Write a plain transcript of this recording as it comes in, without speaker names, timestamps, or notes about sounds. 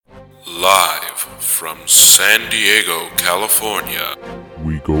Live from San Diego, California.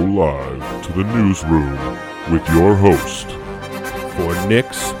 We go live to the newsroom with your host for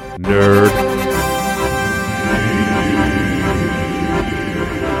Nick's Nerd.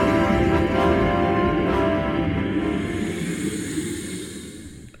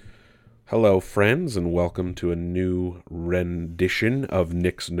 Hello, friends, and welcome to a new rendition of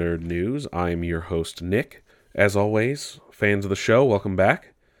Nick's Nerd News. I am your host, Nick. As always, fans of the show, welcome back.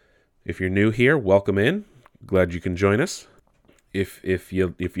 If you're new here, welcome in. Glad you can join us. If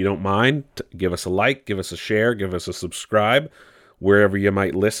you don't mind, give us a like, give us a share, give us a subscribe, wherever you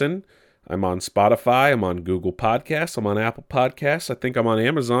might listen. I'm on Spotify, I'm on Google Podcasts, I'm on Apple Podcasts, I think I'm on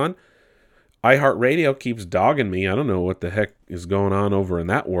Amazon. iHeartRadio keeps dogging me. I don't know what the heck is going on over in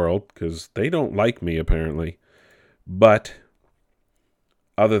that world, because they don't like me, apparently. But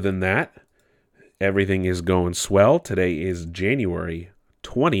other than that, everything is going swell. Today is January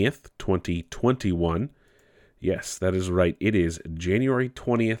 20th, 2021. Yes, that is right. It is January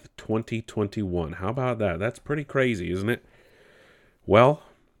 20th, 2021. How about that? That's pretty crazy, isn't it? Well,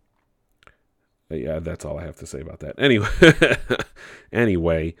 yeah, that's all I have to say about that.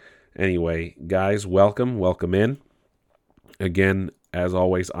 Anyway, guys, welcome in. Again, as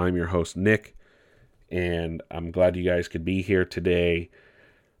always, I'm your host, Nick, and I'm glad you guys could be here today.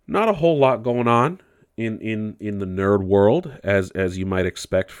 Not a whole lot going on in the nerd world, as you might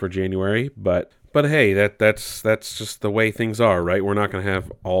expect for January, but hey, that's just the way things are, right? We're not going to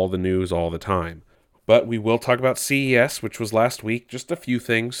have all the news all the time. But we will talk about CES, which was last week. Just a few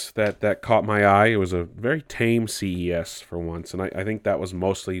things that caught my eye. It was a very tame CES for once, and I think that was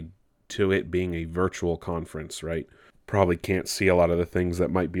mostly to it being a virtual conference, right? Probably can't see a lot of the things that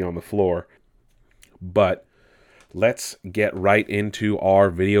might be on the floor. But let's get right into our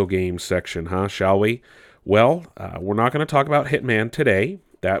video game section, shall we? Well, we're not going to talk about Hitman today.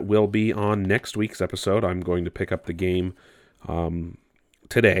 That will be on next week's episode. I'm going to pick up the game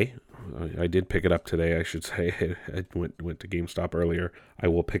today. I did pick it up today, I should say. I went to GameStop earlier. I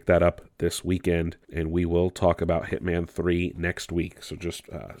will pick that up this weekend, and we will talk about Hitman 3 next week. So just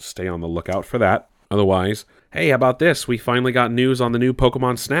stay on the lookout for that. Otherwise, hey, how about this? We finally got news on the new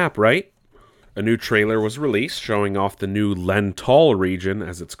Pokemon Snap, right? A new trailer was released showing off the new Lental region,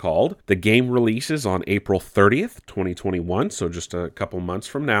 as it's called. The game releases on April 30th, 2021, so just a couple months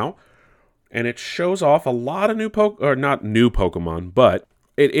from now. And it shows off a lot of not new Pokemon, but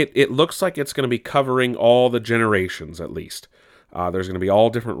it looks like it's going to be covering all the generations, at least. There's going to be all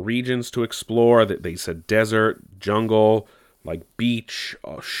different regions to explore. They said desert, jungle, like beach,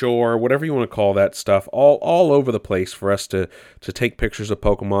 shore, whatever you want to call that stuff, all over the place for us to take pictures of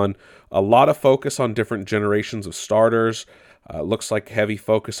Pokemon. A lot of focus on different generations of starters. Looks like heavy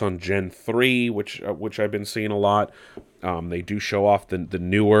focus on Gen 3, which I've been seeing a lot. They do show off the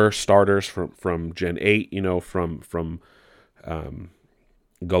newer starters from Gen 8, from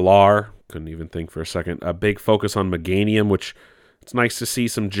Galar. Couldn't even think for a second. A big focus on Meganium, which it's nice to see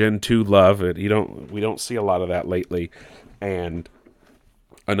some Gen 2 love. We don't see a lot of that lately. And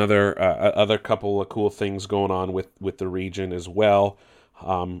other couple of cool things going on with the region as well.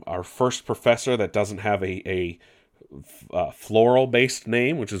 Our first professor that doesn't have a floral-based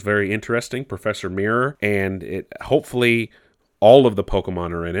name, which is very interesting, Professor Mirror, and hopefully all of the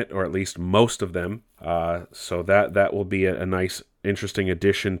Pokemon are in it, or at least most of them. So that will be a nice, interesting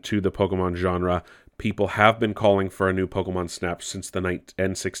addition to the Pokemon genre. People have been calling for a new Pokemon Snap since the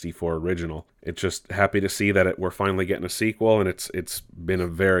N64 original. It's just happy to see that we're finally getting a sequel, and it's been a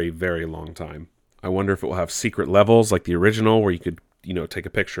very, very long time. I wonder if it will have secret levels like the original, where you could take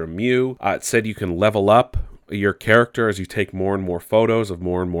a picture of Mew. It said you can level up your character as you take more and more photos of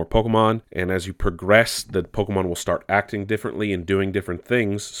more and more Pokemon, and as you progress, the Pokemon will start acting differently and doing different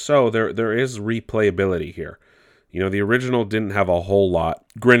things. So there is replayability here. The original didn't have a whole lot.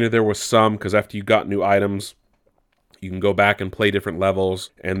 Granted, there was some, because after you got new items, you can go back and play different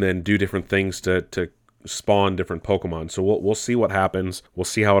levels and then do different things to spawn different Pokemon. So we'll see what happens. We'll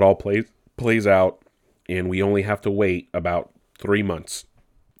see how it all plays out, and we only have to wait about 3 months.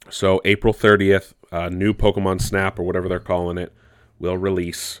 So April 30th, new Pokemon Snap, or whatever they're calling it, will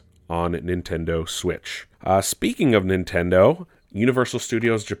release on Nintendo Switch. Speaking of Nintendo, Universal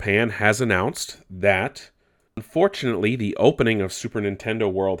Studios Japan has announced that unfortunately, the opening of Super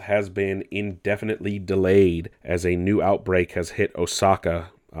Nintendo World has been indefinitely delayed as a new outbreak has hit Osaka,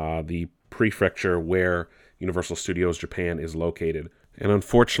 the prefecture where Universal Studios Japan is located. And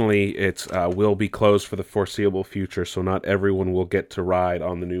unfortunately, it will be closed for the foreseeable future, so not everyone will get to ride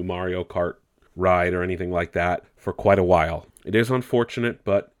on the new Mario Kart ride or anything like that for quite a while. It is unfortunate,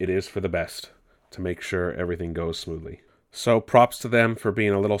 but it is for the best to make sure everything goes smoothly. So props to them for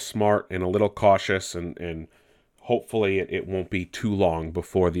being a little smart and a little cautious, and hopefully it won't be too long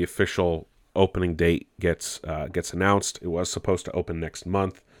before the official opening date gets announced. It was supposed to open next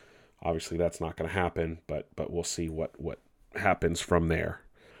month. Obviously, that's not going to happen, but we'll see what happens from there.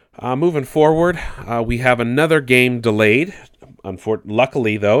 Moving forward, we have another game delayed.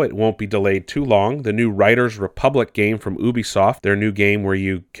 Luckily, though, it won't be delayed too long. The new Riders Republic game from Ubisoft, their new game where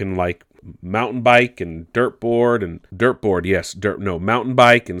you can mountain bike and mountain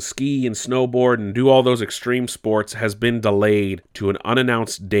bike and ski and snowboard and do all those extreme sports, has been delayed to an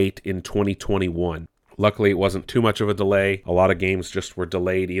unannounced date in 2021. Luckily, it wasn't too much of a delay. A lot of games just were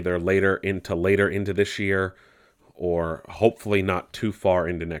delayed either later into this year, or hopefully not too far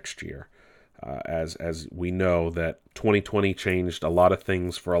into next year. As we know that 2020 changed a lot of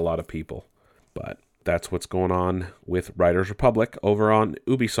things for a lot of people. But that's what's going on with Riders Republic over on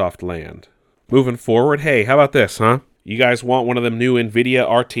Ubisoft land. Moving forward, hey, how about this, huh? You guys want one of them new NVIDIA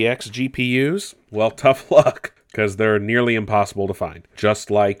RTX GPUs? Well, tough luck, because they're nearly impossible to find.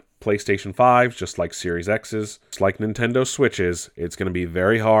 Just like PlayStation 5s, just like Series X's, just like Nintendo Switches, it's going to be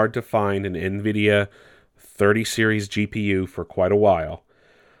very hard to find an NVIDIA 30 series GPU for quite a while.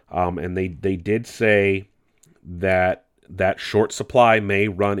 And they did say that short supply may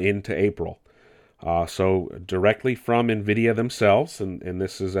run into April. So directly from NVIDIA themselves, and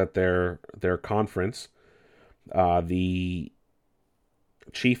this is at their conference, the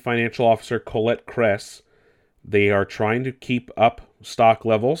Chief Financial Officer, Colette Kress, they are trying to keep up stock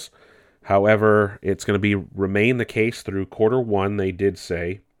levels. However, it's going to remain the case through Q1, they did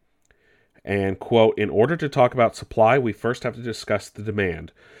say. And, quote, in order to talk about supply, we first have to discuss the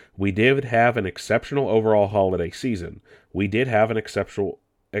demand. We did have an exceptional overall holiday season. Overall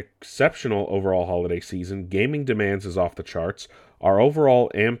holiday season. Gaming demands is off the charts. Our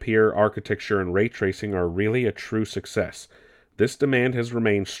overall Ampere architecture and ray tracing are really a true success. This demand has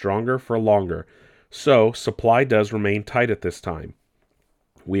remained stronger for longer. So, supply does remain tight at this time.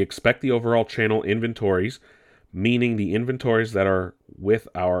 We expect the overall channel inventories, meaning the inventories that are with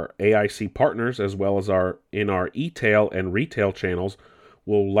our AIC partners as well as in our e-tail and retail channels,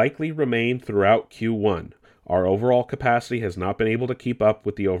 will likely remain throughout Q1. Our overall capacity has not been able to keep up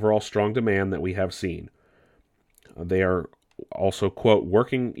with the overall strong demand that we have seen. They are also, quote,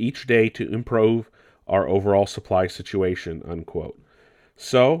 working each day to improve our overall supply situation, unquote.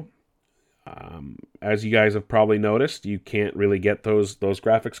 So, as you guys have probably noticed, you can't really get those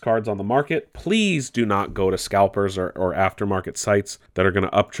graphics cards on the market. Please do not go to scalpers or aftermarket sites that are going to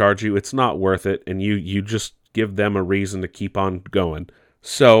upcharge you. It's not worth it, and you just give them a reason to keep on going.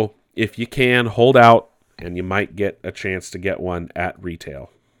 So, if you can, hold out, and you might get a chance to get one at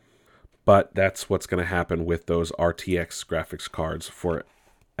retail. But that's what's going to happen with those RTX graphics cards for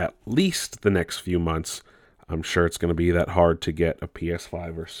at least the next few months. I'm sure it's going to be that hard to get a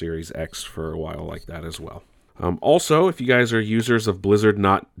PS5 or Series X for a while like that as well. Also, if you guys are users of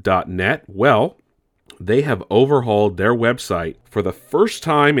Blizzard.net, well, they have overhauled their website for the first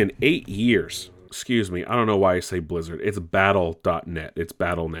time in 8 years. Excuse me, I don't know why I say Blizzard. It's Battle.net. It's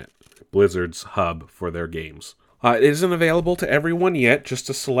Battle.net, Blizzard's hub for their games. It isn't available to everyone yet, just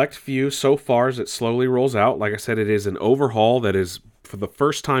a select few so far as it slowly rolls out. Like I said, it is an overhaul that is for the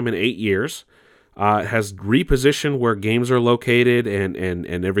first time in 8 years. It has repositioned where games are located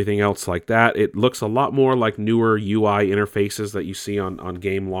and everything else like that. It looks a lot more like newer UI interfaces that you see on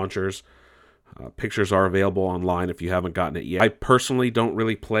game launchers. Pictures are available online if you haven't gotten it yet. I personally don't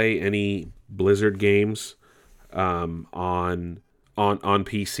really play any Blizzard games on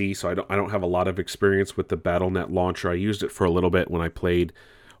PC, so I don't have a lot of experience with the Battle.net launcher. I used it for a little bit when I played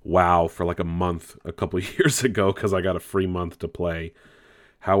WoW for like a month a couple of years ago because I got a free month to play.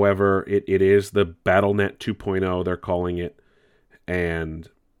 However, it is the Battle.net 2.0, they're calling it, and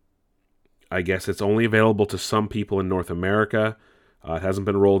I guess it's only available to some people in North America. It hasn't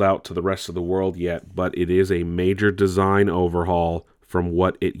been rolled out to the rest of the world yet, but it is a major design overhaul from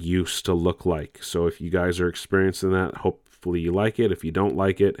what it used to look like. So if you guys are experiencing that, hopefully you like it. If you don't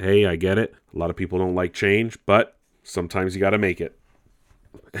like it, hey, I get it. A lot of people don't like change, but sometimes you got to make it.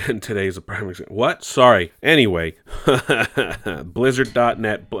 And today's a prime example. What? Sorry. Anyway,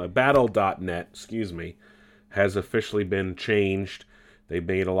 Blizzard.net, Battle.net, has officially been changed. They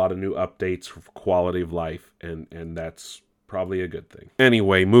made a lot of new updates for quality of life, and that's probably a good thing.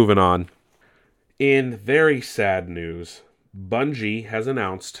 Anyway, moving on. In very sad news, Bungie has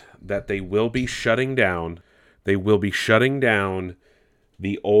announced that they will be shutting down the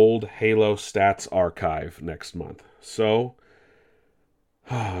old Halo Stats archive next month. So,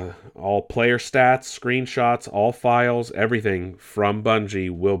 all player stats, screenshots, all files, everything from Bungie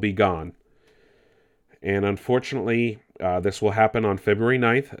will be gone. And unfortunately, this will happen on February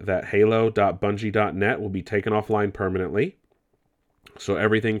 9th, that halo.bungie.net will be taken offline permanently. So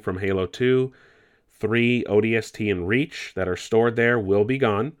everything from Halo 2, 3, ODST, and Reach that are stored there will be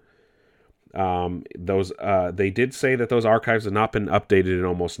gone. They did say that those archives have not been updated in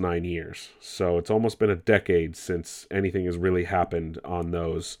almost 9 years. So it's almost been a decade since anything has really happened on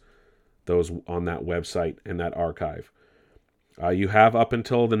those on that website and that archive. You have up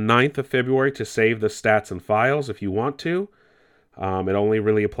until the 9th of February to save the stats and files if you want to. It only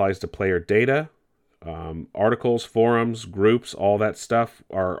really applies to player data. Articles, forums, groups, all that stuff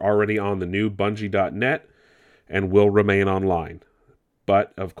are already on the new Bungie.net and will remain online.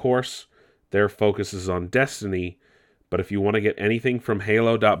 But, of course, their focus is on Destiny. But if you want to get anything from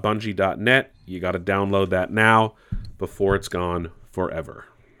halo.bungie.net, you got to download that now before it's gone forever.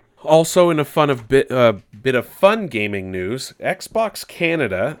 Also, in a bit of fun gaming news, Xbox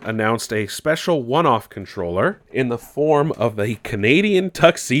Canada announced a special one-off controller in the form of the Canadian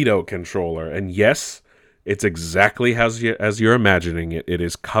Tuxedo controller. And yes, it's exactly as you're imagining it. It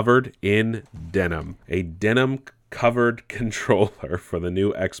is covered in denim. A denim-covered controller for the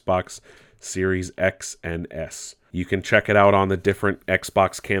new Xbox Series X and S. You can check it out on the different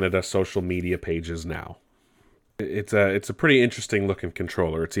Xbox Canada social media pages now. It's a pretty interesting looking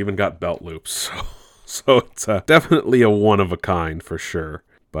controller. It's even got belt loops, so it's definitely a one of a kind for sure.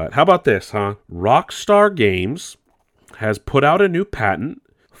 But how about this, huh? Rockstar Games has put out a new patent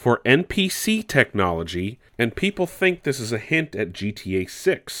for NPC technology, and people think this is a hint at GTA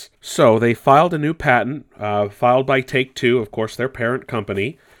 6. So they filed a new patent, filed by Take-Two, of course, their parent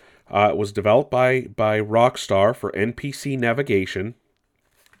company. It was developed by Rockstar for NPC navigation.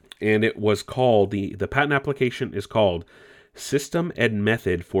 And it was called, the patent application is called System and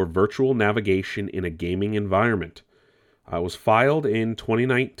Method for Virtual Navigation in a Gaming Environment. It was filed in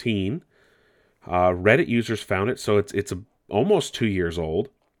 2019. Reddit users found it, so it's almost 2 years old.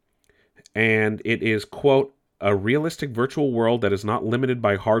 And it is, quote, a realistic virtual world that is not limited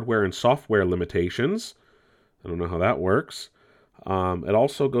by hardware and software limitations. I don't know how that works. It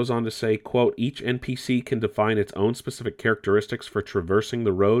also goes on to say, quote, each NPC can define its own specific characteristics for traversing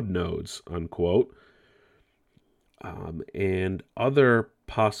the road nodes, unquote. And other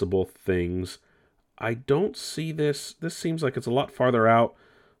possible things. I don't see this. This seems like it's a lot farther out.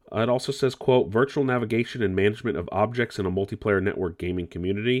 It also says, quote, virtual navigation and management of objects in a multiplayer network gaming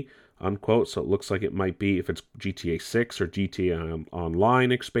community, unquote. So it looks like it might be if it's GTA 6 or GTA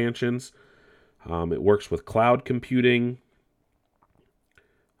Online expansions. It works with cloud computing.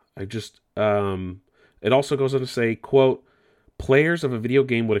 It also goes on to say, quote, players of a video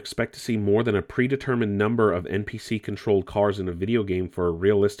game would expect to see more than a predetermined number of NPC-controlled cars in a video game for a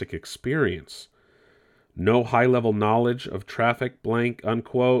realistic experience. No high-level knowledge of traffic, blank,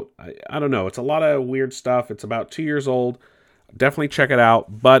 unquote. I don't know. It's a lot of weird stuff. It's about 2 years old. Definitely check it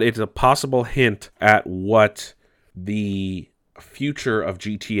out, but it's a possible hint at what the future of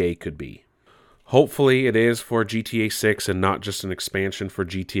GTA could be. Hopefully it is for GTA 6 and not just an expansion for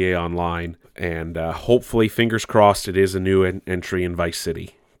GTA Online. And hopefully, fingers crossed, it is a new entry in Vice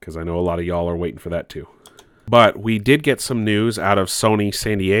City, because I know a lot of y'all are waiting for that too. But we did get some news out of Sony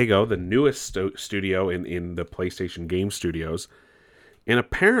San Diego, the newest studio in the PlayStation Game Studios. And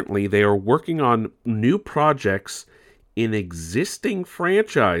apparently they are working on new projects in existing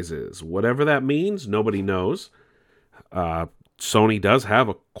franchises. Whatever that means, nobody knows. Sony does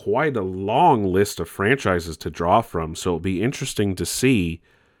have quite a long list of franchises to draw from, so it'll be interesting to see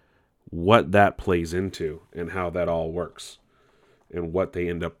what that plays into and how that all works and what they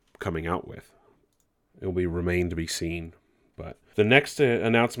end up coming out with. It'll remain to be seen. But the next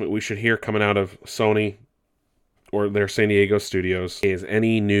announcement we should hear coming out of Sony or their San Diego studios is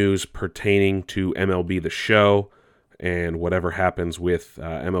any news pertaining to MLB The Show and whatever happens with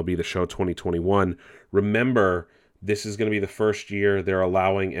MLB The Show 2021. Remember, this is going to be the first year they're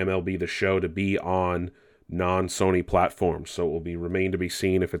allowing MLB The Show to be on non-Sony platforms. So it will remain to be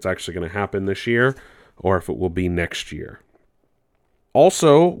seen if it's actually going to happen this year or if it will be next year.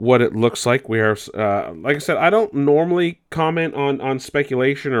 Also, what it looks like, we are, like I said, I don't normally comment on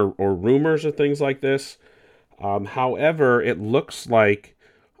speculation or rumors or things like this. However, it looks like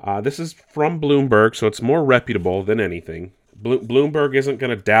this is from Bloomberg, so it's more reputable than anything. Bloomberg isn't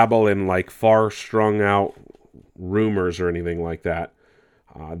going to dabble in like far strung out rumors or anything like that.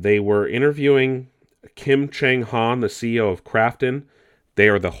 They were interviewing Kim Chang-han, the CEO of Krafton. They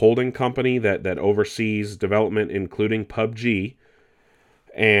are the holding company that oversees development, including PUBG.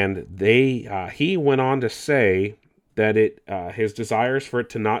 And he went on to say that his desires for it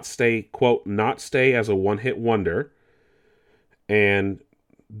to not stay, quote, not stay as a one-hit wonder. And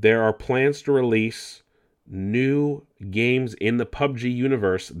there are plans to release new games in the PUBG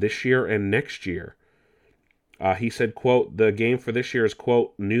universe this year and next year. He said, quote, the game for this year is,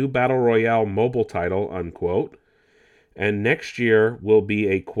 quote, new Battle Royale mobile title, unquote. And next year will be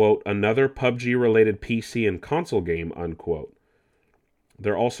a, quote, another PUBG-related PC and console game, unquote.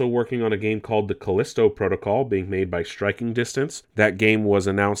 They're also working on a game called The Callisto Protocol, being made by Striking Distance. That game was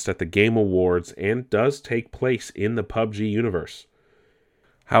announced at the Game Awards and does take place in the PUBG universe.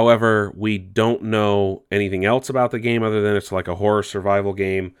 However, we don't know anything else about the game other than it's like a horror survival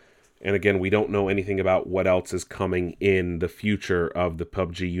game. And again, we don't know anything about what else is coming in the future of the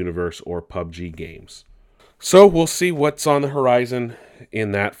PUBG universe or PUBG games. So we'll see what's on the horizon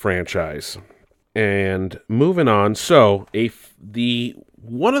in that franchise. And moving on, so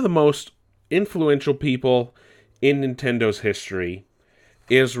one of the most influential people in Nintendo's history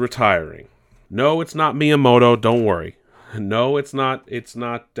is retiring. No, it's not Miyamoto, don't worry. No, it's not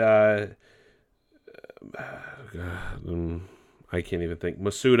I can't even think.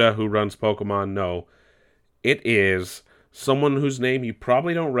 Masuda, who runs Pokemon, no. It is someone whose name you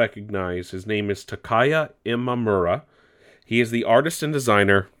probably don't recognize. His name is Takaya Imamura. He is the artist and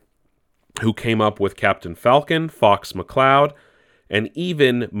designer who came up with Captain Falcon, Fox McCloud, and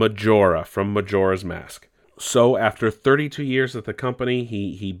even Majora from Majora's Mask. So after 32 years at the company,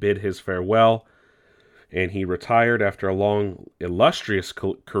 he bid his farewell, and he retired after a long, illustrious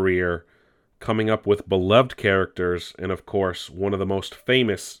career, coming up with beloved characters, and of course, one of the most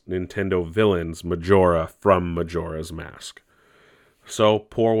famous Nintendo villains, Majora from Majora's Mask. So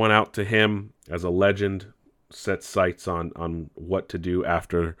pour one out to him as a legend, sets sights on what to do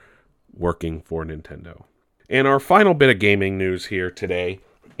after working for Nintendo. And our final bit of gaming news here today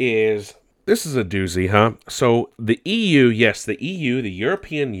is, this is a doozy, huh? So the EU, the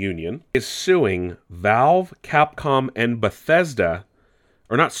European Union, is suing Valve, Capcom, and Bethesda,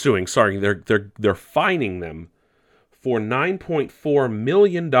 or not suing, sorry, they're fining them for $9.4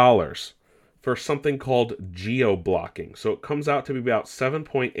 million for something called geo-blocking. So it comes out to be about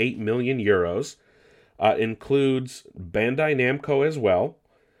 7.8 million euros. Includes Bandai Namco as well,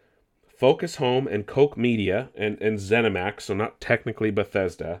 Focus Home and Koch Media and ZeniMax, so not technically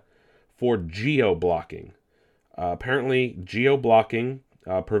Bethesda, for geo-blocking. Apparently, geo-blocking,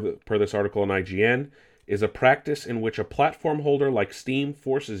 per this article on IGN, is a practice in which a platform holder like Steam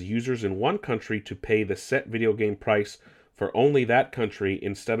forces users in one country to pay the set video game price for only that country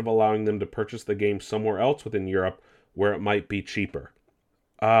instead of allowing them to purchase the game somewhere else within Europe where it might be cheaper.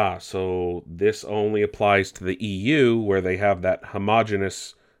 So this only applies to the EU where they have that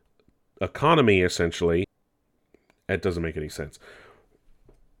homogenous economy, essentially. It doesn't make any sense.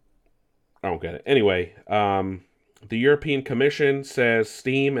 I don't get it. Anyway, the European Commission says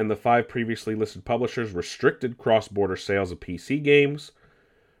Steam and the 5 previously listed publishers restricted cross-border sales of PC games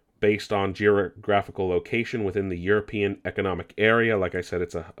based on geographical location within the European Economic Area. Like I said,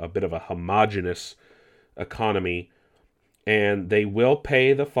 it's a bit of a homogenous economy, and they will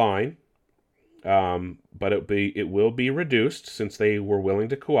pay the fine, but it will be reduced since they were willing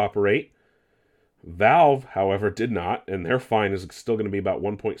to cooperate. Valve, however, did not, and their fine is still going to be about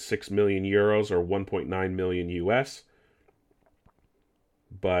 1.6 million euros or 1.9 million US.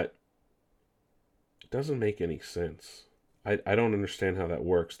 But it doesn't make any sense. I don't understand how that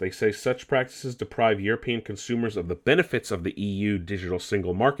works. They say such practices deprive European consumers of the benefits of the EU digital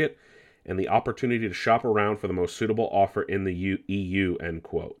single market and the opportunity to shop around for the most suitable offer in the EU, end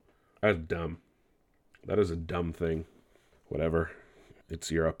quote. That's dumb. That is a dumb thing. Whatever.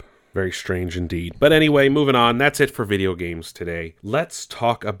 It's Europe. Very strange indeed. But anyway, moving on. That's it for video games today. Let's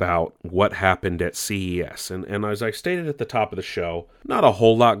talk about what happened at CES. And as I stated at the top of the show, not a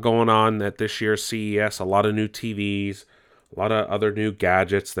whole lot going on at this year's CES. A lot of new TVs, a lot of other new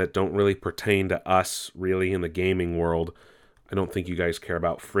gadgets that don't really pertain to us, really, in the gaming world. I don't think you guys care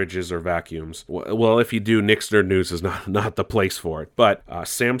about fridges or vacuums. Well, if you do, Nick's Nerd News is not the place for it. But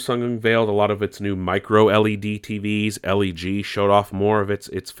Samsung unveiled a lot of its new micro LED TVs. LEG showed off more of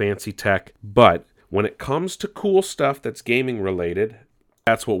its fancy tech. But when it comes to cool stuff that's gaming related,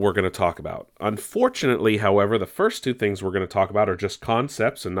 that's what we're going to talk about. Unfortunately, however, the first two things we're going to talk about are just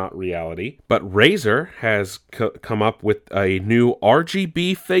concepts and not reality. But Razer has come up with a new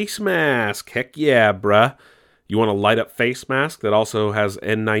RGB face mask. Heck yeah, bruh. You want a light-up face mask that also has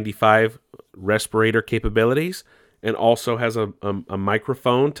N95 respirator capabilities and also has a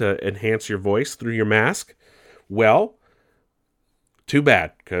microphone to enhance your voice through your mask? Well, too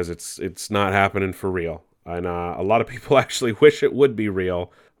bad, because it's not happening for real. And a lot of people actually wish it would be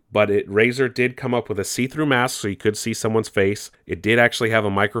real. But Razer did come up with a see-through mask so you could see someone's face. It did actually have a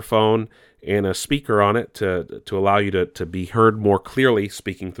microphone and a speaker on it to allow you to be heard more clearly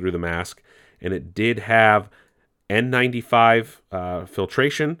speaking through the mask. and it did have N95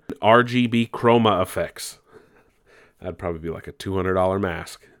 filtration, RGB chroma effects. That'd probably be like a $200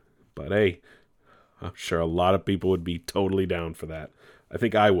 mask. But hey, I'm sure a lot of people would be totally down for that. I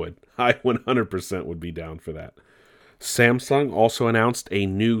think I would. I 100% would be down for that. Samsung also announced a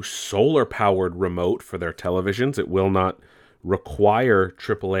new solar-powered remote for their televisions. It will not require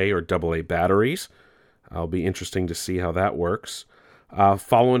AAA or AA batteries. It'll be interesting to see how that works.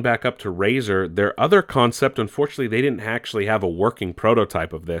 Following back up to Razer, their other concept, unfortunately, they didn't actually have a working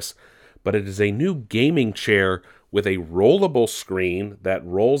prototype of this, but it is a new gaming chair with a rollable screen that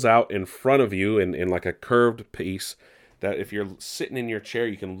rolls out in front of you in like a curved piece that if you're sitting in your chair,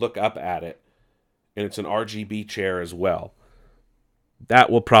 you can look up at it, and it's an RGB chair as well. That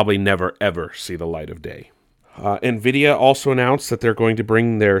will probably never, ever see the light of day. NVIDIA also announced that they're going to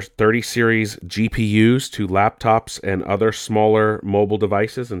bring their 30 series GPUs to laptops and other smaller mobile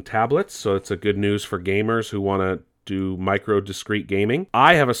devices and tablets, so it's a good news for gamers who want to do micro-discrete gaming.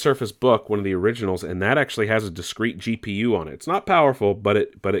 I have a Surface Book, one of the originals, and that actually has a discrete GPU on it. It's not powerful, but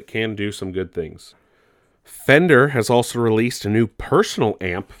it can do some good things. Fender has also released a new personal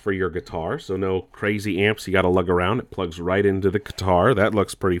amp for your guitar, so no crazy amps you got to lug around. It plugs right into the guitar. That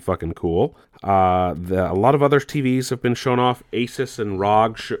looks pretty fucking cool. A lot of other TVs have been shown off.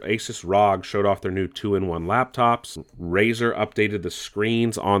 Asus ROG showed off their new 2-in-1 laptops. Razer updated the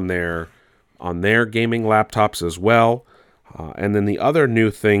screens on their gaming laptops as well. And then the other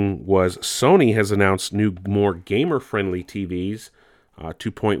new thing was Sony has announced new, more gamer-friendly TVs,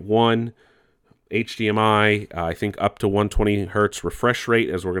 2.1 HDMI, I think up to 120 hertz refresh rate,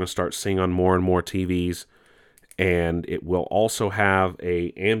 as we're going to start seeing on more and more TVs. And it will also have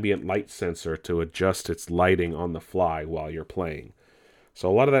a ambient light sensor to adjust its lighting on the fly while you're playing. So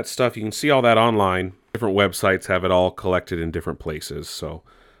a lot of that stuff, you can see all that online. Different websites have it all collected in different places. So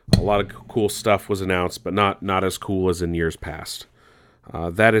a lot of cool stuff was announced, but not as cool as in years past.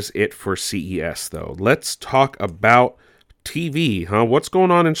 That is it for CES, though. Let's talk about TV, huh? What's going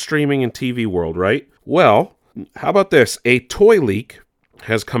on in streaming and TV world, right? Well, how about this? A toy leak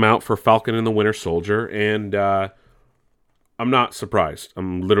has come out for Falcon and the Winter Soldier, and I'm not surprised.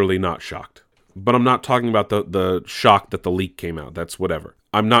 I'm literally not shocked. But I'm not talking about the shock that the leak came out. That's whatever.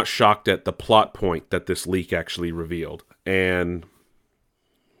 I'm not shocked at the plot point that this leak actually revealed. And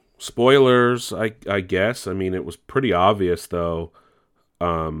spoilers, I guess. I mean, it was pretty obvious, though,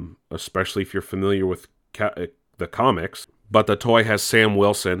 especially if you're familiar with the comics. But the toy has Sam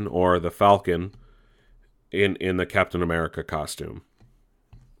Wilson, or the Falcon, in the Captain America costume.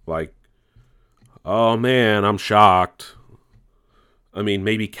 Like, oh man, I'm shocked. I mean,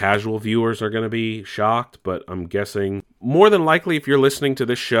 maybe casual viewers are going to be shocked, but I'm guessing more than likely if you're listening to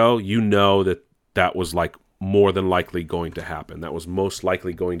this show, you know that was like more than likely going to happen. That was most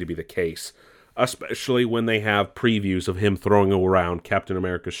likely going to be the case, especially when they have previews of him throwing around Captain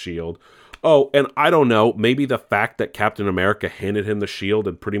America's shield. Oh, and I don't know, maybe the fact that Captain America handed him the shield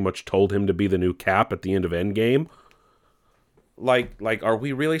and pretty much told him to be the new Cap at the end of Endgame. Like, are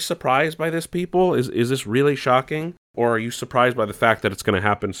we really surprised by this, people? Is this really shocking? Or are you surprised by the fact that it's going to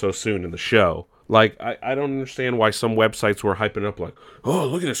happen so soon in the show? Like, I don't understand why some websites were hyping up like, oh,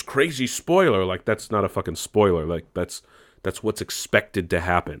 look at this crazy spoiler. Like, that's not a fucking spoiler. Like, that's what's expected to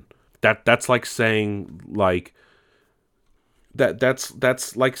happen. That's like saying, like,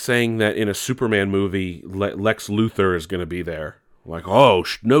 that's like saying that in a Superman movie, Lex Luthor is going to be there. Like, oh,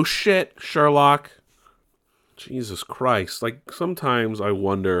 no shit, Sherlock. Jesus Christ. Like, sometimes I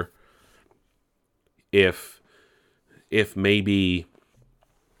wonder if maybe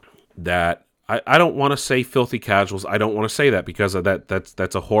that, I don't want to say filthy casuals. I don't want to say that because of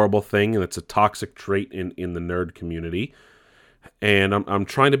that's a horrible thing, and it's a toxic trait in the nerd community. And I'm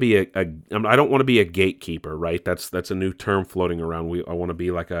trying to be I don't want to be a gatekeeper, right? That's a new term floating around. I want to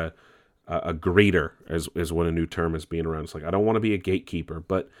be like a greeter, is what a new term is being around. It's like, I don't want to be a gatekeeper,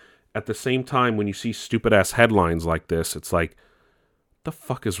 but at the same time, when you see stupid ass headlines like this, it's like, the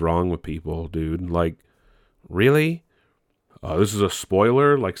fuck is wrong with people, dude? Like, really? This is a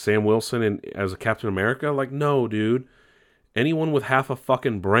spoiler, like Sam Wilson as a Captain America? Like, no, dude. Anyone with half a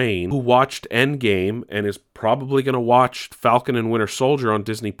fucking brain who watched Endgame and is probably going to watch Falcon and Winter Soldier on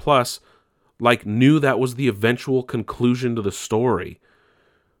Disney Plus, like, knew that was the eventual conclusion to the story.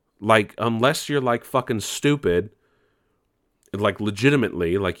 Like, unless you're, like, fucking stupid, like,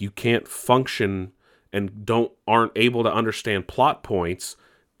 legitimately, like, you can't function and aren't able to understand plot points,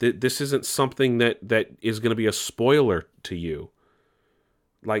 this isn't something that is going to be a spoiler to you.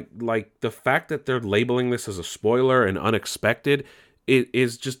 Like the fact that they're labeling this as a spoiler and unexpected,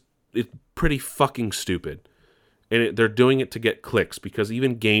 it's pretty fucking stupid. And they're doing it to get clicks, because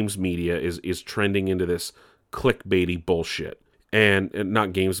even games media is trending into this clickbaity bullshit. And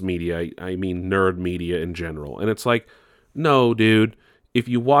not games media, I mean nerd media in general. And it's like, no, dude, if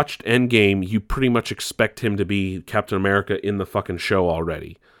you watched Endgame, you pretty much expect him to be Captain America in the fucking show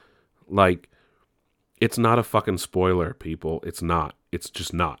already. Like, it's not a fucking spoiler, people. It's not. It's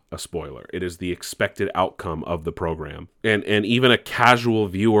just not a spoiler. It is the expected outcome of the program. And even a casual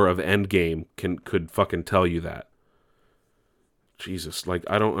viewer of Endgame could fucking tell you that. Jesus, like,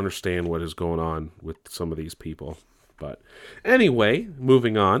 I don't understand what is going on with some of these people. But anyway,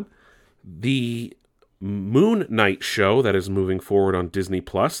 moving on. The Moon Knight show that is moving forward on Disney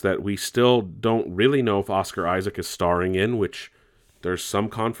Plus, that we still don't really know if Oscar Isaac is starring in, which there's some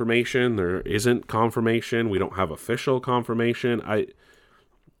confirmation, there isn't confirmation, we don't have official confirmation.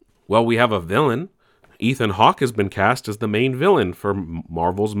 We have a villain. Ethan Hawke has been cast as the main villain for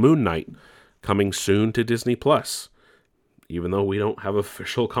Marvel's Moon Knight, coming soon to Disney Plus, even though we don't have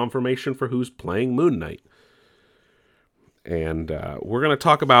official confirmation for who's playing Moon Knight. And we're going to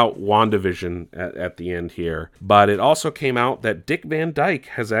talk about WandaVision at the end here. But it also came out that Dick Van Dyke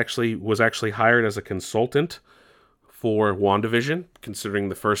was actually hired as a consultant for WandaVision, considering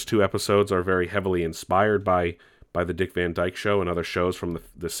the first 2 episodes are very heavily inspired by the Dick Van Dyke Show and other shows from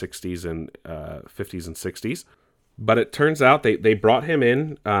the 60s and 50s and 60s. But it turns out they brought him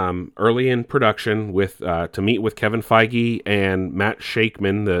in early in production to meet with Kevin Feige and Matt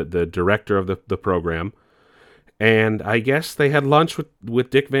Shakman, the director of the program. And I guess they had lunch with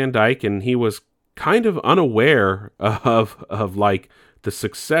Dick Van Dyke, and he was kind of unaware of like the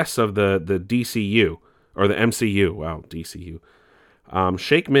success of the DCU or the MCU. Wow, DCU.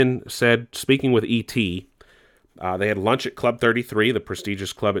 Shakman said, speaking with E.T., they had lunch at Club 33, the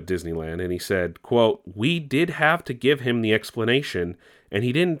prestigious club at Disneyland, and he said, quote, "We did have to give him the explanation, and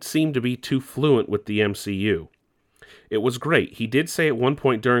he didn't seem to be too fluent with the MCU. It was great. He did say at one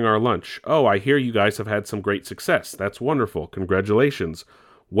point during our lunch, 'Oh, I hear you guys have had some great success. That's wonderful. Congratulations.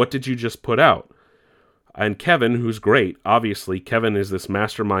 What did you just put out?' And Kevin, who's great, obviously Kevin is this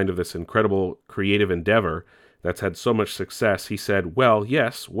mastermind of this incredible creative endeavor that's had so much success. He said, 'Well,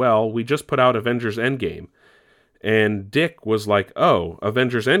 yes, we just put out Avengers Endgame.' And Dick was like, 'Oh,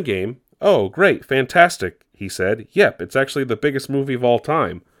 Avengers Endgame? Oh, great, fantastic,' he said. 'Yep, it's actually the biggest movie of all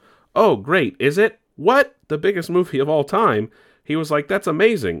time.' 'Oh, great, is it? What? The biggest movie of all time?' He was like, 'That's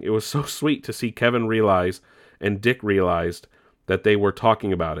amazing.' It was so sweet to see Kevin realize and Dick realized that they were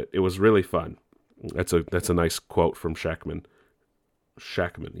talking about it. It was really fun." That's a nice quote from Shakman.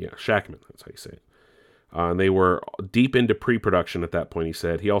 Shakman, that's how you say it. And they were deep into pre-production at that point, he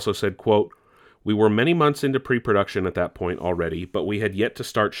said. He also said, quote, "We were many months into pre-production at that point already, but we had yet to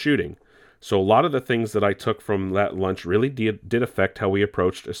start shooting. So a lot of the things that I took from that lunch really did affect how we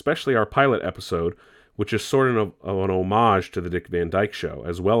approached, especially our pilot episode, which is sort of an homage to the Dick Van Dyke Show,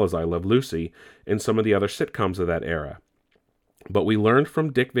 as well as I Love Lucy, and some of the other sitcoms of that era. But we learned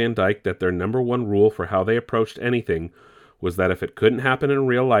from Dick Van Dyke that their number one rule for how they approached anything was that if it couldn't happen in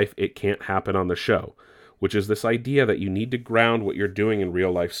real life, it can't happen on the show, which is this idea that you need to ground what you're doing in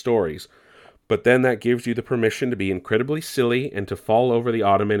real life stories. But then that gives you the permission to be incredibly silly and to fall over the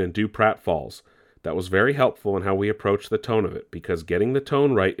ottoman and do pratfalls. That was very helpful in how we approached the tone of it, because getting the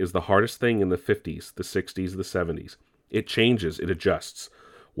tone right is the hardest thing in the 50s, the 60s, the 70s. It changes, it adjusts.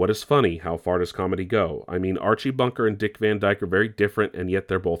 What is funny? How far does comedy go? I mean, Archie Bunker and Dick Van Dyke are very different, and yet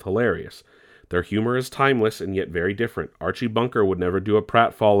they're both hilarious. Their humor is timeless and yet very different. Archie Bunker would never do a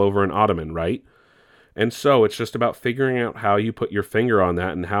pratfall over an ottoman, right? And so it's just about figuring out how you put your finger on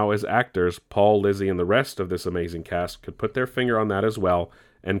that, and how as actors, Paul, Lizzie, and the rest of this amazing cast could put their finger on that as well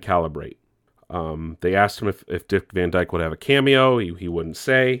and calibrate." They asked him if Dick Van Dyke would have a cameo. He wouldn't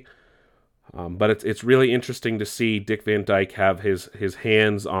say. But it's really interesting to see Dick Van Dyke have his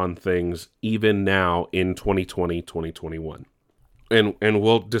hands on things even now in 2020, 2021. And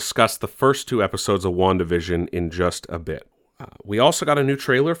we'll discuss the first 2 episodes of WandaVision in just a bit. We also got a new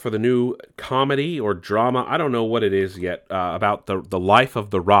trailer for the new comedy or drama, I don't know what it is yet, about the life of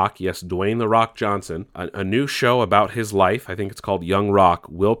The Rock. Yes, Dwayne The Rock Johnson. A new show about his life, I think it's called Young Rock,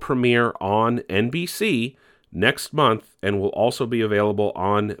 will premiere on NBC next month and will also be available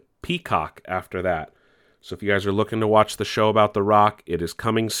on Peacock after that. So if you guys are looking to watch the show about The Rock, it is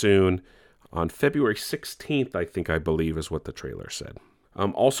coming soon on February 16th, I believe is what the trailer said.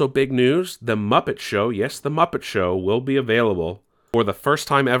 Also big news, The Muppet Show, yes, The Muppet Show will be available for the first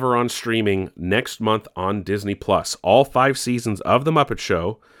time ever on streaming next month on Disney+. All 5 seasons of The Muppet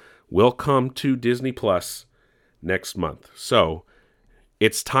Show will come to Disney Plus next month. So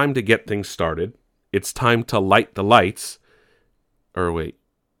it's time to get things started. It's time to light the lights. Or wait,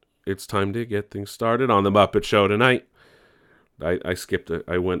 It's time to get things started on the Muppet Show tonight. I skipped it.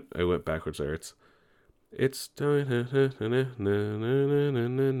 I went backwards there. It's time.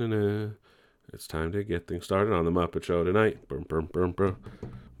 It's time to get things started on the Muppet Show tonight. Brum, brum, brum, brum.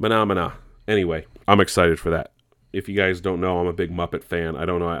 Phenomena. Anyway, I'm excited for that. If you guys don't know, I'm a big Muppet fan. I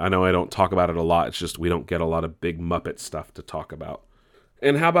know I don't talk about it a lot. It's just we don't get a lot of big Muppet stuff to talk about.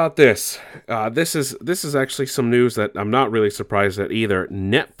 And how about this? This is actually some news that I'm not really surprised at either.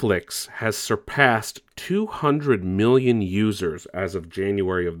 Netflix has surpassed 200 million users as of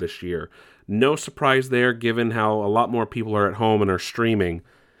January of this year. No surprise there, given how a lot more people are at home and are streaming.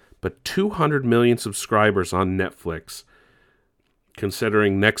 But 200 million subscribers on Netflix,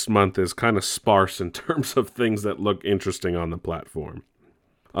 considering next month is kind of sparse in terms of things that look interesting on the platform.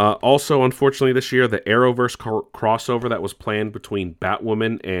 Also, unfortunately, this year, the Arrowverse crossover that was planned between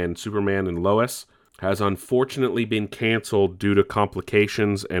Batwoman and Superman and Lois has unfortunately been canceled due to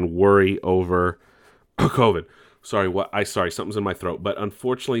complications and worry over COVID. Sorry, something's in my throat. But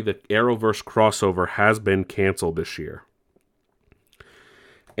unfortunately, the Arrowverse crossover has been canceled this year.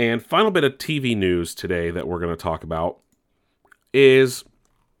 And final bit of TV news today that we're going to talk about is,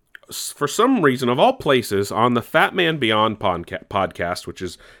 for some reason, of all places, on the Fat Man Beyond podcast, which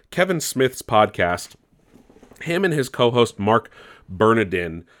is Kevin Smith's podcast, him and his co-host Mark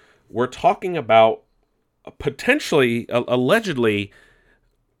Bernardin were talking about potentially, allegedly,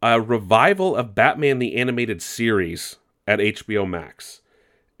 a revival of Batman the Animated Series at HBO Max.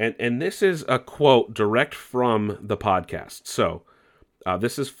 And this is a quote direct from the podcast. So,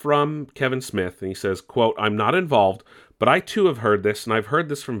 this is from Kevin Smith, and he says, quote, "I'm not involved, but I too have heard this, and I've heard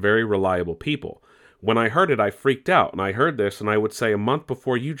this from very reliable people. When I heard it, I freaked out, and I heard this, and I would say a month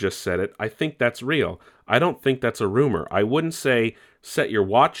before you just said it, I think that's real. I don't think that's a rumor. I wouldn't say set your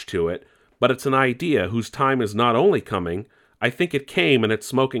watch to it, but it's an idea whose time is not only coming, I think it came and it's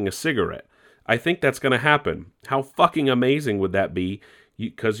smoking a cigarette. I think that's going to happen. How fucking amazing would that be?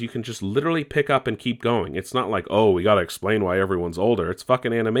 Because you can just literally pick up and keep going. It's not like, oh, we got to explain why everyone's older. It's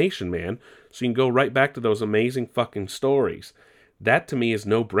fucking animation, man. So you can go right back to those amazing fucking stories. That, to me, is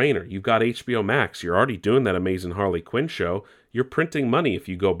no-brainer. You've got HBO Max. You're already doing that amazing Harley Quinn show. You're printing money if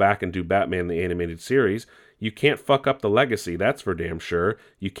you go back and do Batman the Animated Series. You can't fuck up the legacy, that's for damn sure.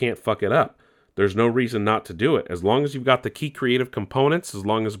 You can't fuck it up. There's no reason not to do it. As long as you've got the key creative components, as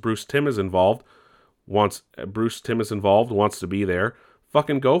long as Bruce Timm is involved, wants to be there,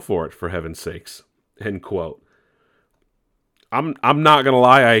 fucking go for it, for heaven's sakes." End quote. I'm not going to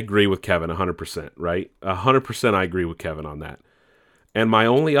lie, I agree with Kevin 100%, right? 100% I agree with Kevin on that. And my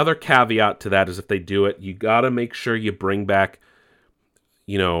only other caveat to that is if they do it, you got to make sure you bring back,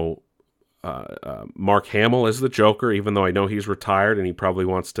 Mark Hamill as the Joker, even though I know he's retired and he probably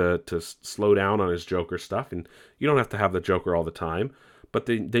wants to slow down on his Joker stuff. And you don't have to have the Joker all the time. But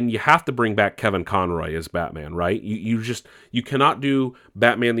then you have to bring back Kevin Conroy as Batman, right? You cannot do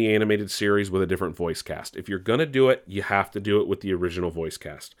Batman the Animated Series with a different voice cast. If you're going to do it, you have to do it with the original voice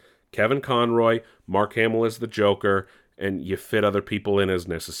cast. Kevin Conroy, Mark Hamill as the Joker, and you fit other people in as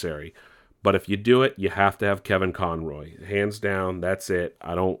necessary. But if you do it, you have to have Kevin Conroy. Hands down, that's it.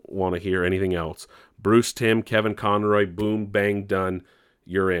 I don't want to hear anything else. Bruce Timm, Kevin Conroy, boom, bang, done.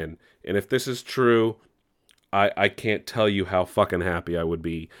 You're in. And if this is true, I can't tell you how fucking happy I would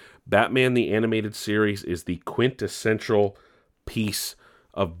be. Batman the Animated Series is the quintessential piece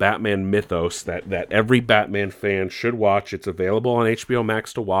of Batman mythos that every Batman fan should watch. It's available on HBO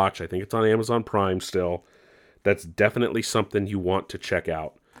Max to watch. I think it's on Amazon Prime still. That's definitely something you want to check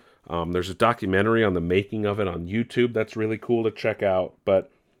out. There's a documentary on the making of it on YouTube that's really cool to check out.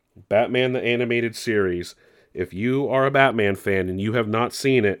 But Batman the Animated Series, if you are a Batman fan and you have not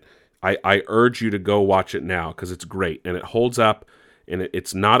seen it, I urge you to go watch it now because it's great and it holds up, and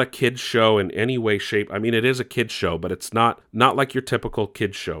it's not a kid's show in any way, shape. I mean, it is a kid's show, but it's not like your typical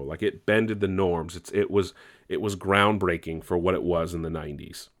kid's show. Like, it bended the norms. It was groundbreaking for what it was in the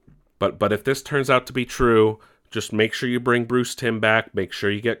 90s. But if this turns out to be true, just make sure you bring Bruce Timm back. Make sure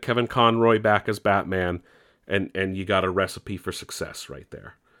you get Kevin Conroy back as Batman, and you got a recipe for success right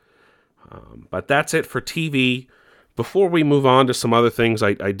there. But that's it for TV. Before we move on to some other things,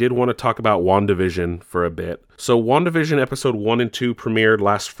 I did want to talk about WandaVision for a bit. So WandaVision episode 1 and 2 premiered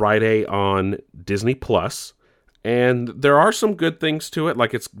last Friday on Disney+. And there are some good things to it.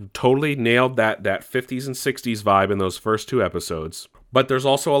 Like, it's totally nailed that 50s and 60s vibe in those first 2 episodes. But there's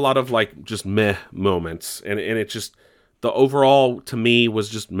also a lot of, like, just meh moments. And it just, the overall, to me, was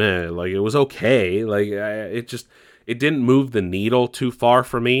just meh. Like, it was okay. Like, it didn't move the needle too far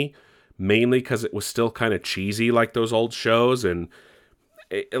for me. Mainly because it was still kind of cheesy like those old shows, and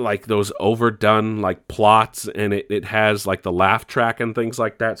like those overdone like plots, and it has like the laugh track and things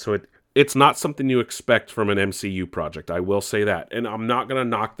like that. So it's not something you expect from an MCU project. I will say that, and I'm not gonna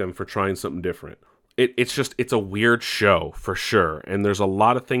knock them for trying something different. It's a weird show for sure, and there's a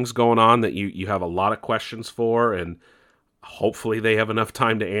lot of things going on that you have a lot of questions for, and hopefully they have enough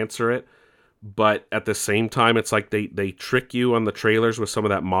time to answer it. But at the same time, it's like they trick you on the trailers with some of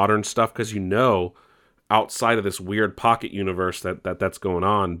that modern stuff, because outside of this weird pocket universe that's going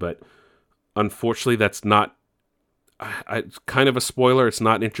on. But unfortunately, that's not it's kind of a spoiler. It's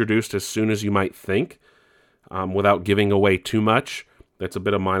not introduced as soon as you might think, without giving away too much. That's a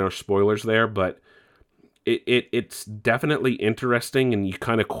bit of minor spoilers there, but it's definitely interesting, and you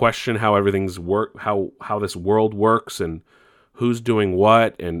kind of question how everything's how this world works, and who's doing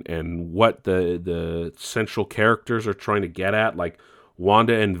what, and what the central characters are trying to get at. Like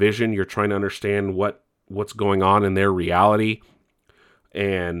Wanda and Vision, you're trying to understand what's going on in their reality.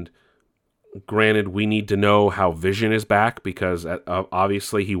 And granted, we need to know how Vision is back, because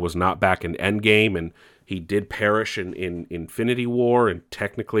obviously he was not back in Endgame, and he did perish in Infinity War, and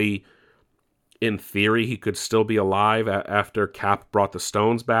technically, in theory, he could still be alive after Cap brought the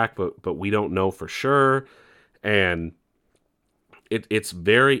stones back, but we don't know for sure. And it's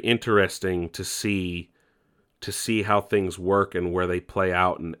very interesting to see how things work and where they play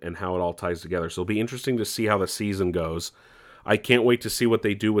out, and how it all ties together. So it'll be interesting to see how the season goes. I can't wait to see what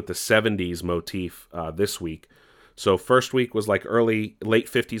they do with the 70s motif this week. So first week was like late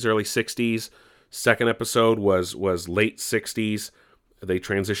 50s, early 60s. Second episode was late 60s. They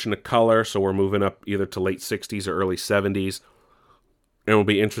transitioned to color, so we're moving up either to late 60s or early 70s. And it'll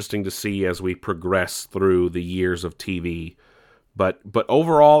be interesting to see as we progress through the years of TV. But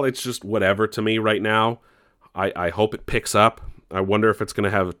overall, it's just whatever to me right now. I hope it picks up. I wonder if it's going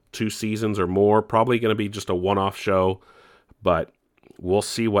to have 2 seasons or more. Probably going to be just a one-off show. But we'll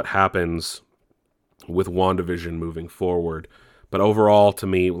see what happens with WandaVision moving forward. But overall, to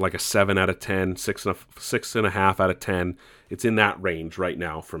me, like a 7 out of 10, 6.5 out of 10. It's in that range right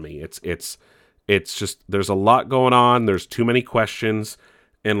now for me. It's just, there's a lot going on. There's too many questions.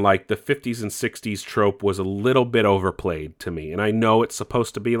 And like the 50s and 60s trope was a little bit overplayed to me. And I know it's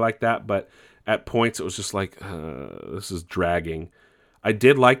supposed to be like that, but at points it was just like, this is dragging. I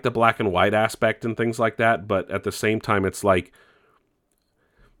did like the black and white aspect and things like that, but at the same time, it's like,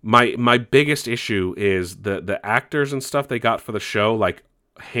 my biggest issue is the actors and stuff they got for the show, like,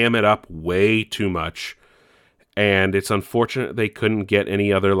 ham it up way too much. And it's unfortunate they couldn't get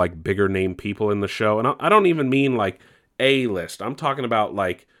any other, like, bigger name people in the show. And I don't even mean, like, A-list. I'm talking about,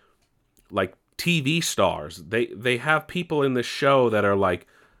 like TV stars. They have people in the show that are, like,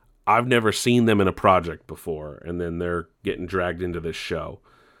 I've never seen them in a project before. And then they're getting dragged into this show.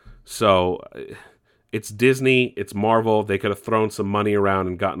 So it's Disney, it's Marvel. They could have thrown some money around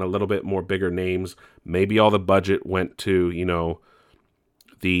and gotten a little bit more bigger names. Maybe all the budget went to,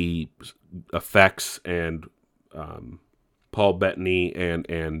 the effects and Paul Bettany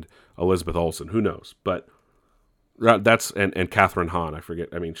and Elizabeth Olsen. Who knows? But that's and Catherine Hahn. I forget.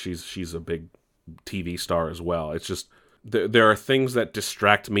 I mean, she's a big TV star as well. It's just there are things that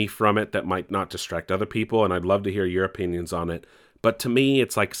distract me from it that might not distract other people, and I'd love to hear your opinions on it. But to me,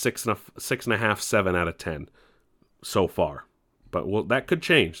 it's like 6.5, 7 out of 10 so far. But that could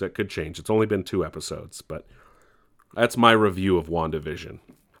change. It's only been 2 episodes, but that's my review of WandaVision.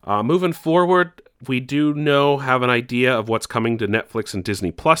 Moving forward, we do have an idea of what's coming to Netflix and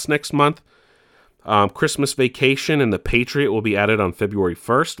Disney Plus next month. Christmas Vacation and The Patriot will be added on February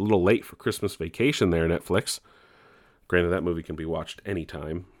 1st. A little late for Christmas Vacation there, Netflix. Granted, that movie can be watched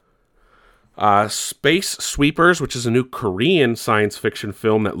anytime. Space Sweepers, which is a new Korean science fiction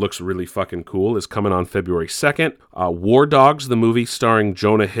film that looks really fucking cool, is coming on February 2nd. War Dogs, the movie starring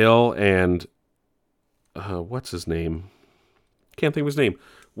Jonah Hill and what's his name? Can't think of his name.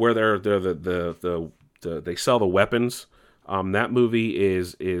 Where they sell the weapons. That movie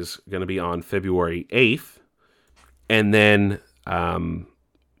is going to be on February 8th. And then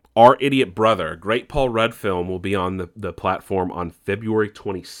Our Idiot Brother, great Paul Rudd film, will be on the platform on February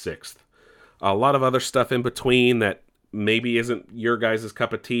 26th. A lot of other stuff in between that maybe isn't your guys'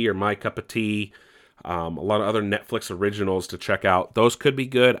 cup of tea or my cup of tea. A lot of other Netflix originals to check out. Those could be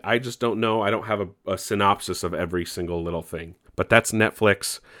good. I just don't know. I don't have a synopsis of every single little thing. But that's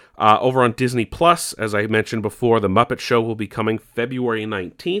Netflix. Over on Disney Plus, as I mentioned before, The Muppet Show will be coming February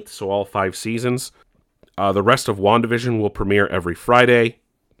 19th, so all 5 seasons. The rest of WandaVision will premiere every Friday.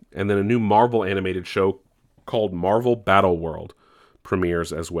 And then a new Marvel animated show called Marvel Battle World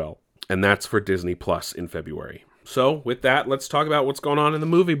premieres as well. And that's for Disney Plus in February. So, with that, let's talk about what's going on in the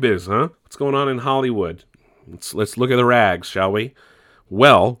movie biz, huh? What's going on in Hollywood? Let's look at the rags, shall we?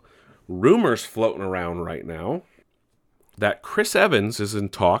 Well, rumors floating around right now that Chris Evans is in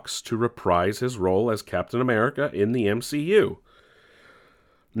talks to reprise his role as Captain America in the MCU.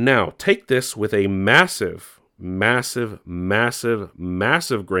 Now, take this with a massive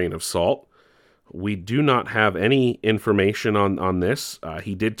grain of salt. We do not have any information on this.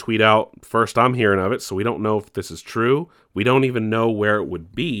 He did tweet out, first I'm hearing of it, so we don't know if this is true. We don't even know where it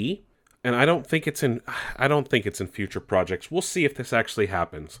would be. And I don't think it's in future projects. We'll see if this actually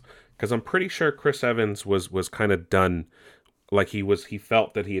happens. Because I'm pretty sure Chris Evans was kind of done. Like he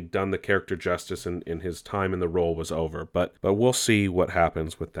felt that he had done the character justice and his time in the role was over. But we'll see what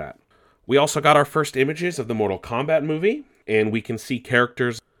happens with that. We also got our first images of the Mortal Kombat movie, and we can see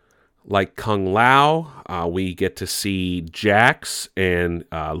characters like Kung Lao. We get to see Jax and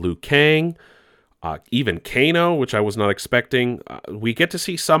Liu Kang, even Kano, which I was not expecting. We get to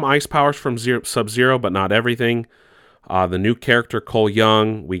see some ice powers from Sub-Zero, but not everything. The new character, Cole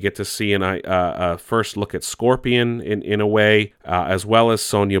Young, we get to see a first look at Scorpion in a way, as well as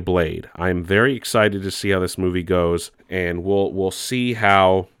Sonya Blade. I'm very excited to see how this movie goes, and we'll see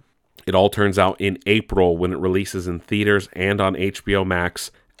how it all turns out in April when it releases in theaters and on HBO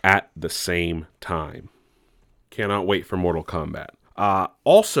Max at the same time. Cannot wait for Mortal Kombat.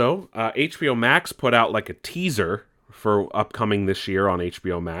 Also, HBO Max put out like a teaser for upcoming this year on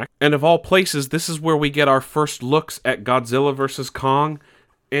HBO Max. And of all places, this is where we get our first looks at Godzilla vs. Kong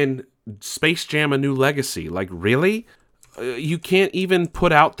and Space Jam: A New Legacy. Like, really? You can't even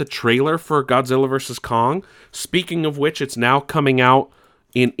put out the trailer for Godzilla vs. Kong? Speaking of which, it's now coming out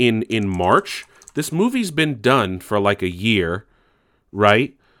in March. This movie's been done for like a year,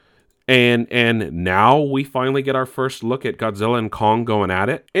 right? And now we finally get our first look at Godzilla and Kong going at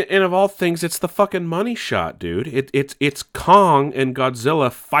it. And of all things, it's the fucking money shot, dude. It's Kong and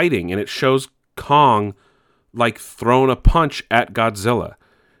Godzilla fighting, and it shows Kong like throwing a punch at Godzilla.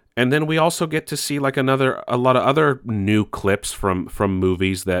 And then we also get to see like a lot of other new clips from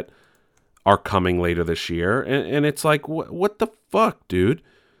movies that are coming later this year. And it's like, what the fuck, dude?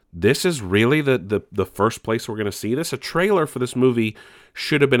 This is really the first place we're going to see this? A trailer for this movie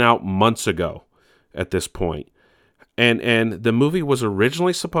should have been out months ago at this point. And the movie was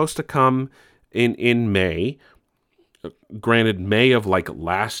originally supposed to come in May. Granted, May of like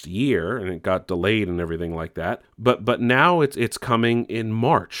last year, and it got delayed and everything like that. But now it's coming in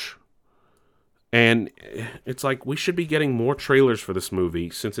March. And it's like we should be getting more trailers for this movie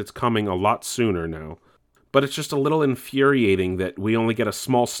since it's coming a lot sooner now. But it's just a little infuriating that we only get a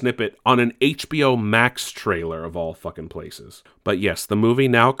small snippet on an HBO Max trailer of all fucking places. But yes, the movie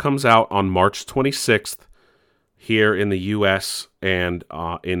now comes out on March 26th here in the US and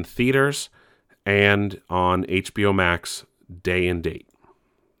in theaters and on HBO Max day and date.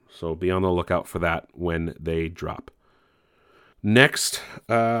 So be on the lookout for that when they drop. Next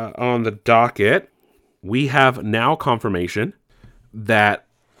on the docket, we have now confirmation that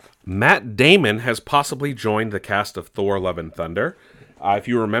Matt Damon has possibly joined the cast of Thor: Love and Thunder. If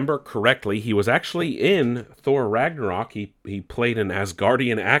you remember correctly, he was actually in Thor Ragnarok. He played an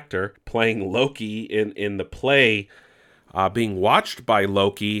Asgardian actor playing Loki in the play, being watched by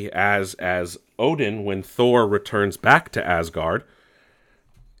Loki as Odin when Thor returns back to Asgard.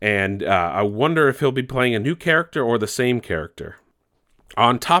 And I wonder if he'll be playing a new character or the same character.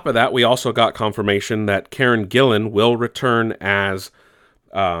 On top of that, we also got confirmation that Karen Gillan will return as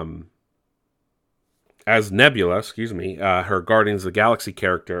Nebula, her Guardians of the Galaxy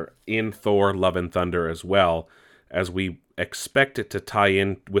character in Thor: Love and Thunder as well, as we expect it to tie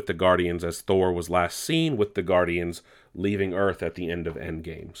in with the Guardians as Thor was last seen with the Guardians leaving Earth at the end of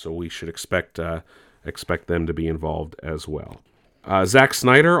Endgame. So we should expect them to be involved as well. Zack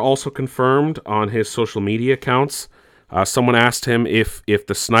Snyder also confirmed on his social media accounts. Someone asked him if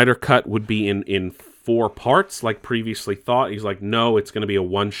the Snyder Cut would be in 4 parts like previously thought. He's like, no, it's going to be a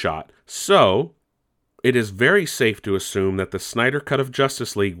one-shot. So it is very safe to assume that the Snyder Cut of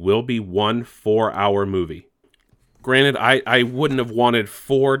Justice League will be 1 4-hour movie. Granted, I wouldn't have wanted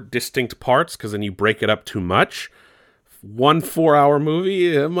 4 distinct parts because then you break it up too much. 1 4-hour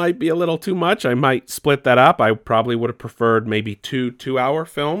movie, it might be a little too much. I might split that up. I probably would have preferred maybe 2 2-hour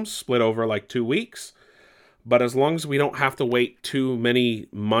films split over like 2 weeks. But as long as we don't have to wait too many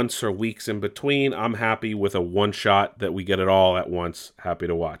months or weeks in between, I'm happy with a one-shot that we get it all at once. Happy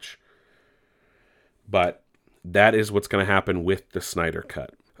to watch. But that is what's going to happen with the Snyder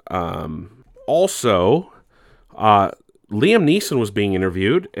Cut. Also, Liam Neeson was being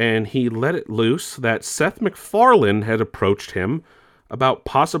interviewed, and he let it loose that Seth MacFarlane had approached him about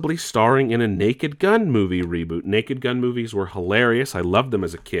possibly starring in a Naked Gun movie reboot. Naked Gun movies were hilarious. I loved them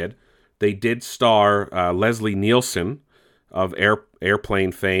as a kid. They did star Leslie Nielsen of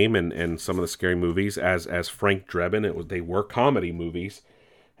Airplane fame and some of the scary movies as Frank Drebin. They were comedy movies.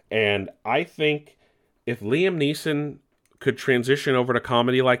 And I think if Liam Neeson could transition over to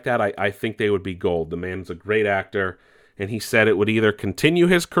comedy like that, I think they would be gold. The man's a great actor, and he said it would either continue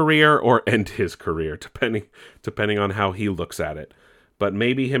his career or end his career, depending on how he looks at it. But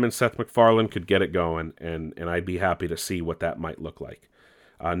maybe him and Seth MacFarlane could get it going, and I'd be happy to see what that might look like.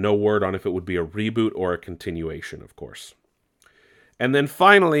 No word on if it would be a reboot or a continuation, of course. And then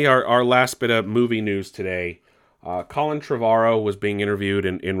finally, our last bit of movie news today. Colin Trevorrow was being interviewed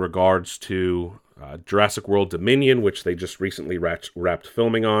in regards to Jurassic World Dominion, which they just recently wrapped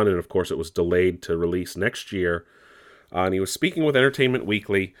filming on, and of course it was delayed to release next year. And he was speaking with Entertainment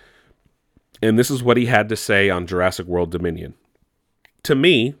Weekly, and this is what he had to say on Jurassic World Dominion. To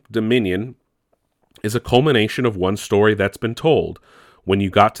me, Dominion is a culmination of one story that's been told. When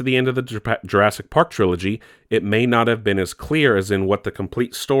you got to the end of the Jurassic Park trilogy, it may not have been as clear as in what the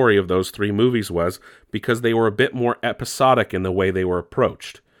complete story of those 3 movies was, because they were a bit more episodic in the way they were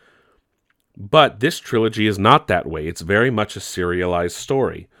approached. But this trilogy is not that way. It's very much a serialized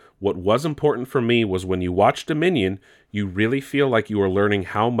story. What was important for me was when you watch Dominion, you really feel like you are learning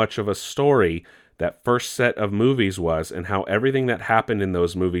how much of a story that first set of movies was, and how everything that happened in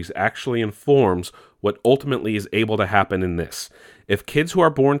those movies actually informs what ultimately is able to happen in this. If kids who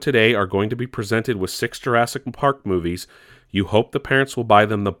are born today are going to be presented with 6 Jurassic Park movies, you hope the parents will buy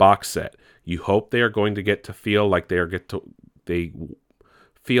them the box set. You hope they are going to get to feel like they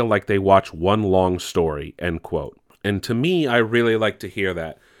feel like they watch one long story, end quote. And to me, I really like to hear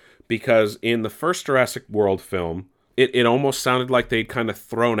that, because in the first Jurassic World film, it almost sounded like they'd kind of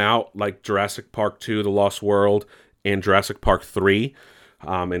thrown out like Jurassic Park 2, The Lost World, and Jurassic Park 3,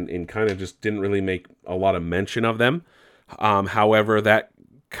 and kind of just didn't really make a lot of mention of them. However, that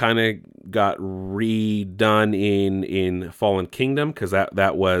kind of got redone in Fallen Kingdom, because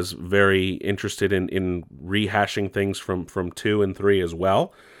that was very interested in rehashing things from 2 and 3 as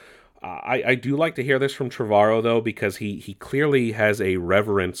well. I do like to hear this from Trevorrow, though, because he clearly has a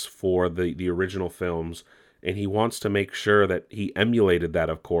reverence for the original films, and he wants to make sure that he emulated that,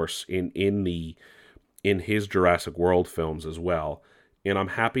 of course, in his Jurassic World films as well. And I'm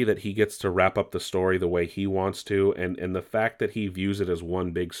happy that he gets to wrap up the story the way he wants to, and the fact that he views it as one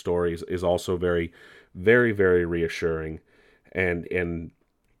big story is also very, very, very reassuring. And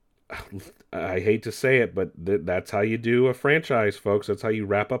I hate to say it, but that's how you do a franchise, folks. That's how you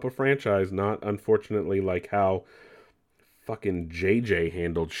wrap up a franchise, not, unfortunately, like how fucking JJ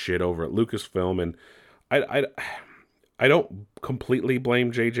handled shit over at Lucasfilm. And I don't completely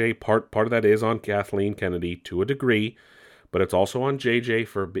blame JJ. Part of that is on Kathleen Kennedy to a degree, but it's also on JJ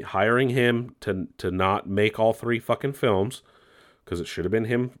for hiring him to not make all 3 fucking films, because it should have been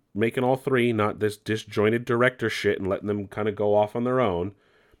him making all 3, not this disjointed director shit and letting them kind of go off on their own.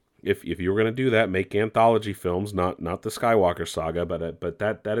 If you were going to do that, make anthology films, not the Skywalker saga, but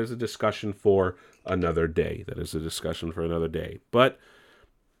that is a discussion for another day. That is a discussion for another day. But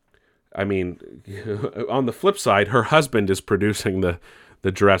I mean, on the flip side, her husband is producing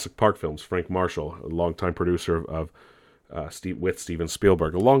the Jurassic Park films, Frank Marshall, a longtime producer of with Steven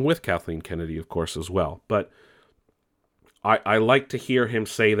Spielberg, along with Kathleen Kennedy, of course, as well. But I like to hear him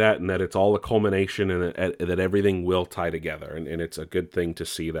say that, and that it's all a culmination, and that everything will tie together, and it's a good thing to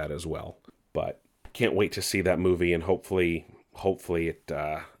see that as well. But can't wait to see that movie, and hopefully it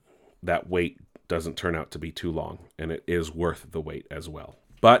that wait doesn't turn out to be too long, and it is worth the wait as well.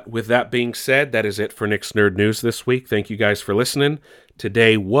 But with that being said, that is it for Nick's Nerd News this week. Thank you guys for listening.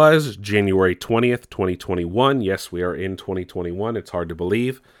 Today was January 20th, 2021. Yes, we are in 2021. It's hard to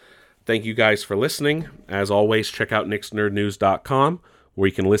believe. Thank you guys for listening. As always, check out nicksnerdnews.com, where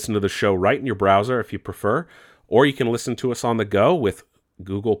you can listen to the show right in your browser if you prefer, or you can listen to us on the go with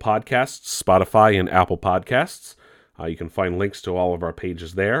Google Podcasts, Spotify, and Apple Podcasts. You can find links to all of our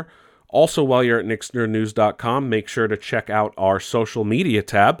pages there. Also, while you're at nicksnerdnews.com, make sure to check out our social media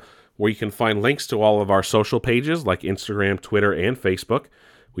tab, where you can find links to all of our social pages like Instagram, Twitter, and Facebook.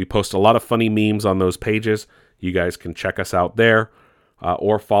 We post a lot of funny memes on those pages. You guys can check us out there,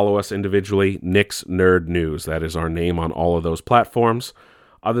 or follow us individually, Nick's Nerd News. That is our name on all of those platforms.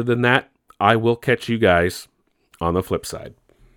 Other than that, I will catch you guys on the flip side.